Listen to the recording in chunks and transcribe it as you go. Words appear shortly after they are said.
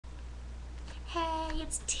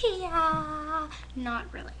it's Tia!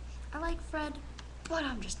 Not really. I like Fred, but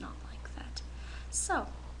I'm just not like that. So,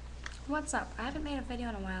 what's up? I haven't made a video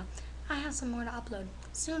in a while. I have some more to upload.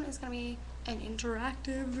 Soon it's gonna be an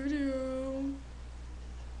interactive video.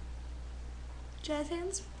 Jazz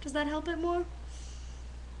hands? Does that help it more?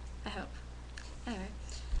 I hope. Anyway,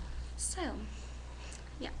 so,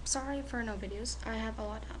 yeah, sorry for no videos. I have a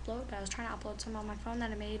lot to upload, but I was trying to upload some on my phone that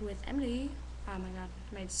I made with Emily. Oh my god,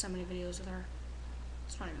 I made so many videos with her.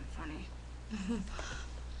 It's not even funny.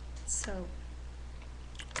 So,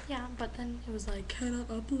 yeah, but then it was like, cannot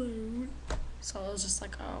upload. So I was just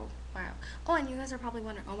like, oh, wow. Oh, and you guys are probably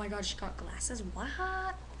wondering, oh my god, she got glasses? What?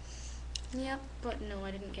 Yep, but no, I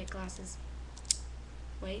didn't get glasses.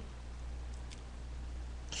 Wait.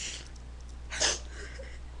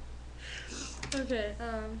 Okay,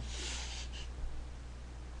 oh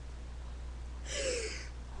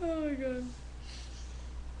my god.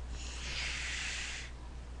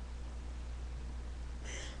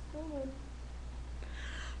 Oh.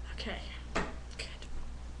 Okay, good.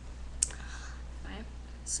 Anyway,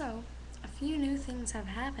 so, a few new things have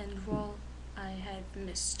happened while I had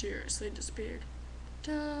mysteriously disappeared.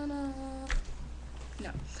 Ta-da!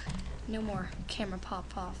 No more camera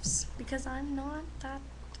pop-offs, because I'm not that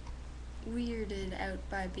weirded out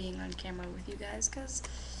by being on camera with you guys, because,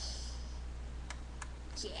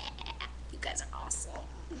 yeah, you guys are awesome.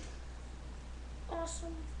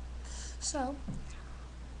 Awesome. So,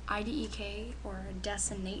 IDEK, or Des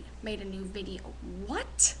and Nate, made a new video.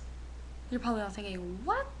 What? You're probably all thinking,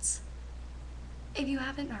 what? If you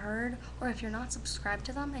haven't heard, or if you're not subscribed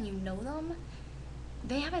to them and you know them,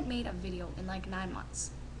 they haven't made a video in like 9 months,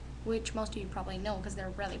 which most of you probably know because they're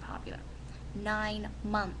really popular. 9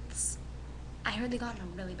 months. I heard they got in a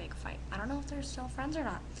really big fight. I don't know if they're still friends or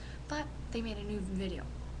not, but they made a new video.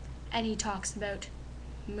 And he talks about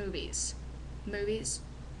movies. Movies?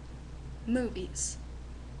 Movies.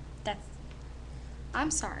 That's, I'm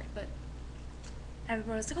sorry, but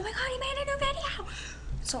everybody was like, oh my god, he made a new video!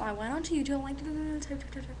 So I went onto YouTube and like, and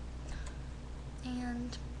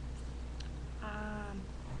I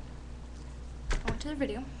went to the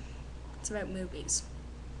video. It's about movies.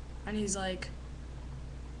 And he's like,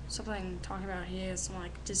 something talking about he has some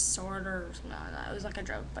like disorder or something like that. It was like a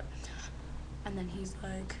joke, but, and then he's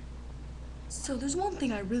like, so there's one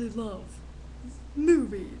thing I really love.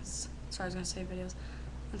 Movies. Sorry, I was gonna say videos.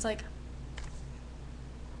 It's like,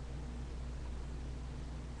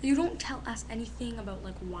 you don't tell us anything about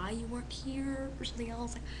like why you weren't here or something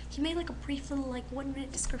else. Like, he made like a brief little like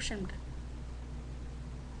 1-minute description.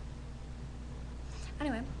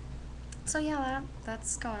 Anyway, so yeah,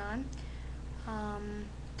 that's going on.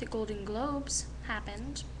 The Golden Globes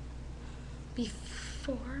happened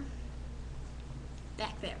before,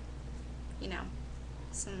 back there, you know,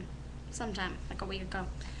 sometime like a week ago.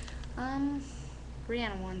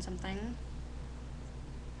 Rihanna won something.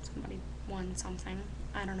 Somebody won something.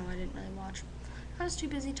 I don't know, I didn't really watch. I was too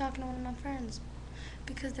busy talking to one of my friends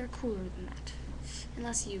because they're cooler than that.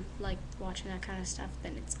 Unless you like watching that kind of stuff,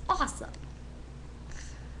 then it's awesome.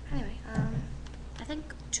 Anyway, I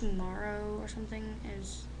think tomorrow or something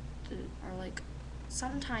is, or like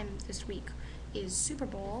sometime this week is Super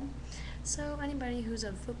Bowl. So anybody who's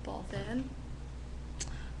a football fan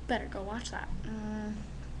better go watch that.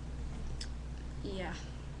 Yeah.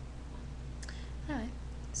 Anyway,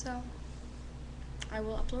 so I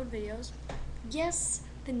will upload videos. Yes,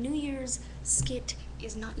 the New Year's skit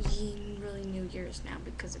is not really New Year's now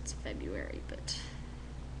because it's February, but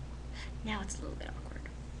now it's a little bit awkward.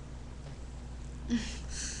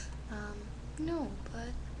 No,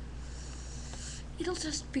 but it'll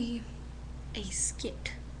just be a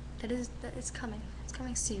skit that is coming. It's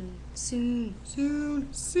coming soon. Soon.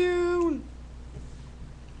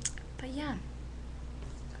 But yeah.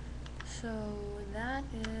 So that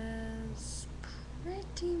is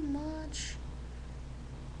pretty much,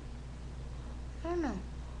 I don't know.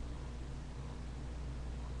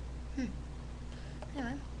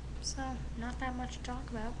 Anyway, so not that much to talk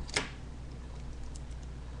about.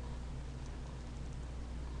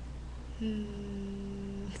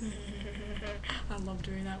 I love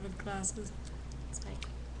doing that with glasses. It's like,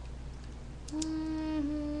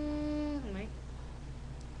 wait.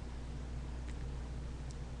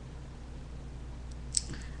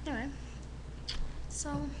 Anyway, so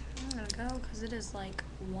I'm gonna go because it is like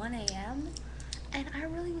 1 a.m. and I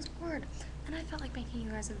really was bored and I felt like making you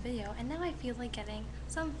guys a video, and now I feel like getting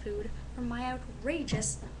some food from my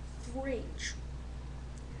outrageous fridge.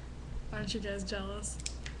 Aren't you guys jealous?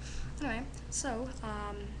 Anyway, so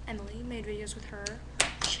Emily made videos with her.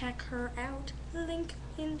 Check her out. Link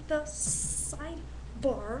in the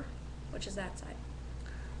sidebar, which is that side.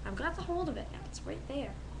 I've got the hold of it now. It's right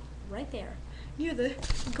there. Right there. Near the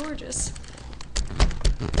gorgeous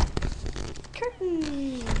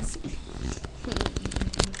curtains.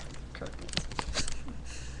 Curtains.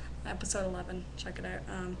 Episode 11. Check it out.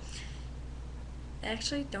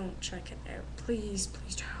 Actually, don't check it out. Please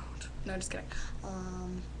don't. No, just kidding.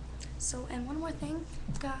 So, and one more thing,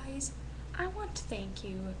 guys. I want to thank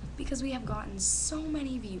you because we have gotten so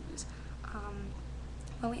many views.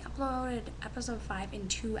 When we uploaded episode 5 in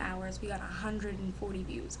 2 hours, we got 140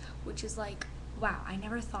 views, which is like, wow, I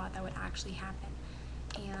never thought that would actually happen.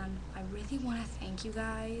 And I really want to thank you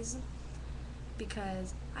guys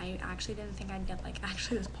because I actually didn't think I'd get like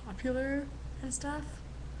actually this popular and stuff.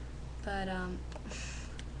 But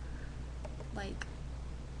like,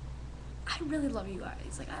 I really love you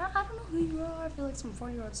guys. Like, I don't know who you are. I feel like some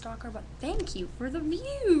 40-year-old stalker, but thank you for the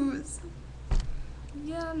views.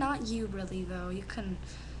 Yeah, not you really though. You can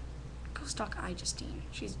go stalk Justine.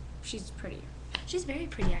 She's pretty. She's very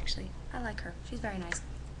pretty actually. I like her. She's very nice.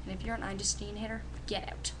 And if you're an Justine hater, get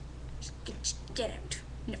out. Just get out.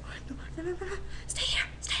 No. Stay here.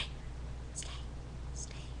 Stay.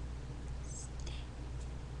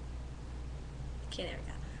 Okay, there we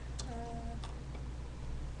go.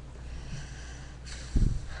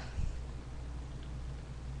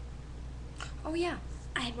 Oh yeah,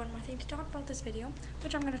 I had one more thing to talk about this video,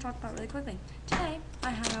 which I'm going to talk about really quickly. Today,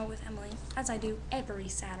 I hung out with Emily, as I do every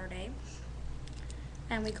Saturday,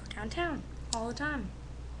 and we go downtown all the time.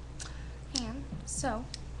 And so,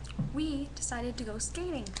 we decided to go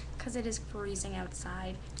skating, because it is freezing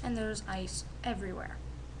outside, and there's ice everywhere.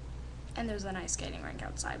 And there's an ice skating rink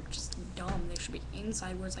outside, which is dumb. They should be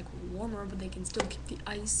inside where it's like warmer, but they can still keep the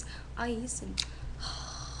ice and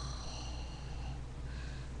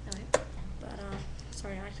anyway, but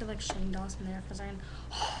sorry, I acted like Shane Dawson there for a second.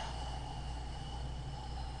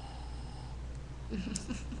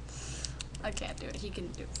 I can't do it. He can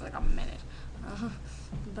do it for like a minute.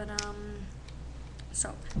 But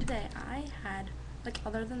so today I had like,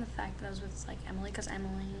 other than the fact that I was with like Emily, because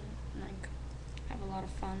Emily like have a lot of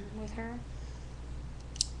fun with her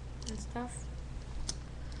and stuff.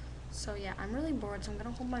 So yeah, I'm really bored, so I'm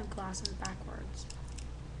gonna hold my glasses backwards.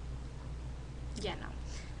 Yeah, no.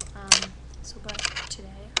 So but today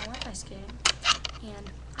I went ice skating,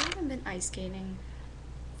 and I haven't been ice skating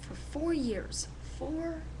for 4 years.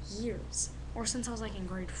 4 years. Or since I was like in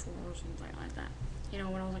grade 4 or something like that. You know,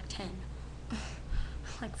 when I was like 10.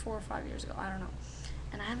 Like 4 or 5 years ago, I don't know.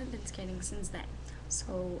 And I haven't been skating since then.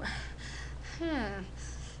 So,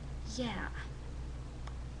 yeah.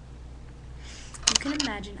 You can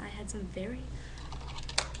imagine I had some very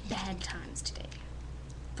bad times today.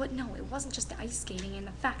 But no, it wasn't just the ice skating and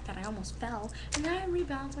the fact that I almost fell. And then I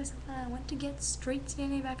rebalanced myself and I went to get straight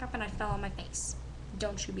standing back up and I fell on my face.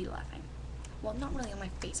 Don't you be laughing. Well, not really on my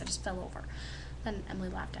face, I just fell over. Then Emily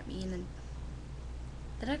laughed at me, and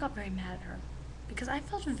then I got very mad at her. Because I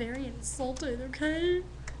felt very insulted, okay?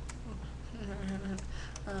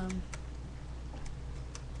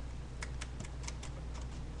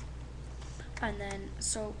 And then,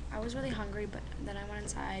 so, I was really hungry, but then I went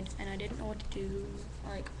inside, and I didn't know what to do,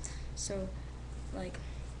 I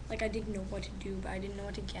didn't know what to do, but I didn't know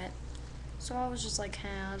what to get. So I was just like,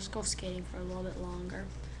 I'll just go skating for a little bit longer,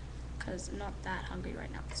 because I'm not that hungry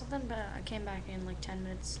right now. So then, but I came back in like 10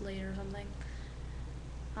 minutes later or something.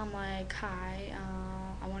 I'm like, hi,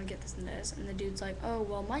 I want to get this and this, and the dude's like, oh,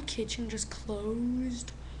 well, my kitchen just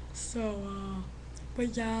closed, so,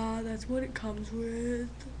 but yeah, that's what it comes with.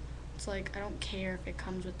 It's like, I don't care if it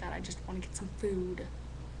comes with that, I just want to get some food.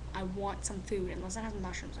 I want some food, unless it has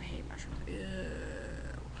mushrooms. I hate mushrooms. Ew.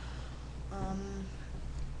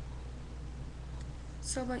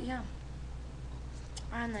 So, but yeah.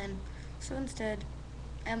 And then, so instead,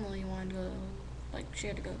 Emily wanted to go, like, she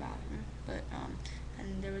had to go to the bathroom, but,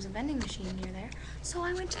 and there was a vending machine near there, so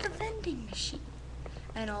I went to the vending machine.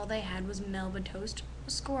 And all they had was Melba toast, a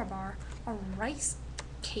score bar, a rice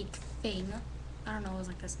cake thing. I don't know, it was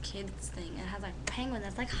like this kids thing. It has like a penguin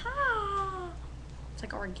that's like, ha! It's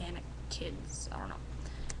like organic kids, I don't know.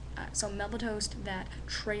 So Melba toast, that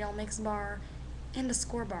trail mix bar, and a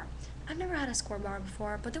score bar. I've never had a score bar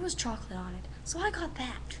before, but there was chocolate on it, so I got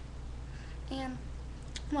that. And,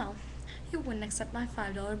 well, you wouldn't accept my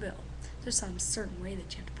 $5 bill. There's some certain way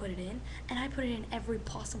that you have to put it in, and I put it in every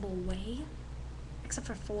possible way, except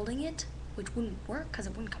for folding it, which wouldn't work because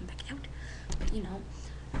it wouldn't come back out, but you know.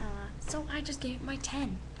 So I just gave it my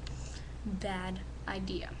 10. Bad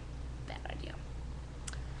idea.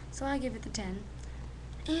 So I gave it the 10,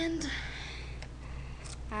 and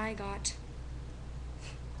I got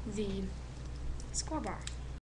the score bar.